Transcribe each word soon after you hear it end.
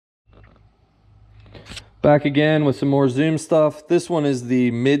Back again with some more Zoom stuff. This one is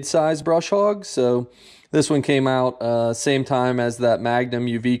the mid-size brush hog. So this one came out same time as that Magnum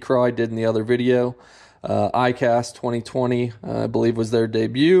UV Craw I did in the other video. ICAST 2020, I believe, was their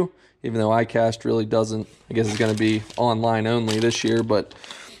debut, even though ICAST really doesn't, I guess it's going to be online only this year, but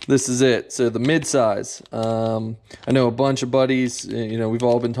this is it. So the mid-size, I know a bunch of buddies, you know, we've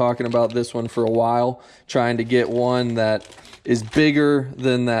all been talking about this one for a while, trying to get one that is bigger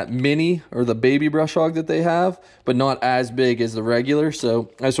than that mini or the baby brush hog that they have, but not as big as the regular. So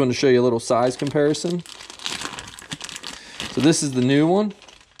I just wanted to show you a little size comparison. So this is the new one.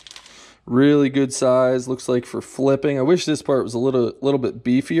 Really good size, looks like for flipping. I wish this part was a little bit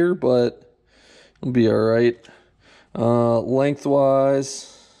beefier, but it'll be all right.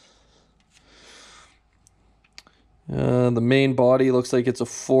 Lengthwise, the main body looks like it's a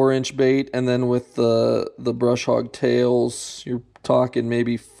 4-inch bait, and then with the brush hog tails, you're talking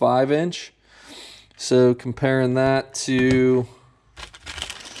maybe 5-inch. So comparing that to,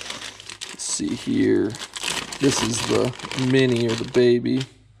 let's see here, this is the mini or the baby.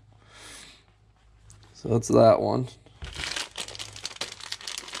 So that's that one.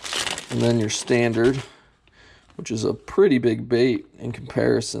 And then your standard, which is a pretty big bait in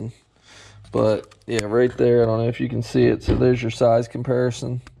comparison. But yeah, right there, I don't know if you can see it. So there's your size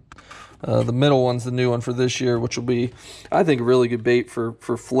comparison. The middle one's the new one for this year, which will be, I think, a really good bait for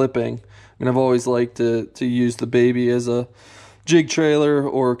flipping. I mean, I've always liked to use the baby as a jig trailer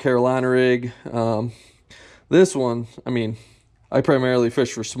or Carolina rig. This one, I mean, I primarily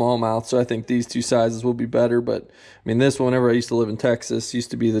fish for smallmouth, so I think these two sizes will be better. But I mean, this one, whenever I used to live in Texas, used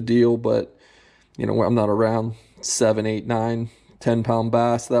to be the deal. But you know, I'm not around 7, 8, 9, 10-pound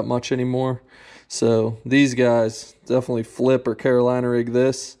bass that much anymore. So these guys definitely flip or Carolina rig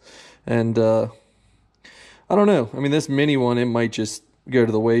this. And I don't know. I mean, this mini one, it might just go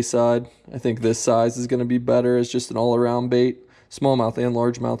to the wayside. I think this size is going to be better as just an all-around bait, smallmouth and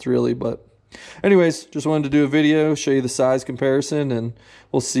largemouth, really. But anyways, just wanted to do a video, show you the size comparison, and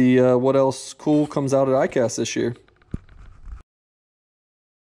we'll see what else cool comes out at ICAST this year.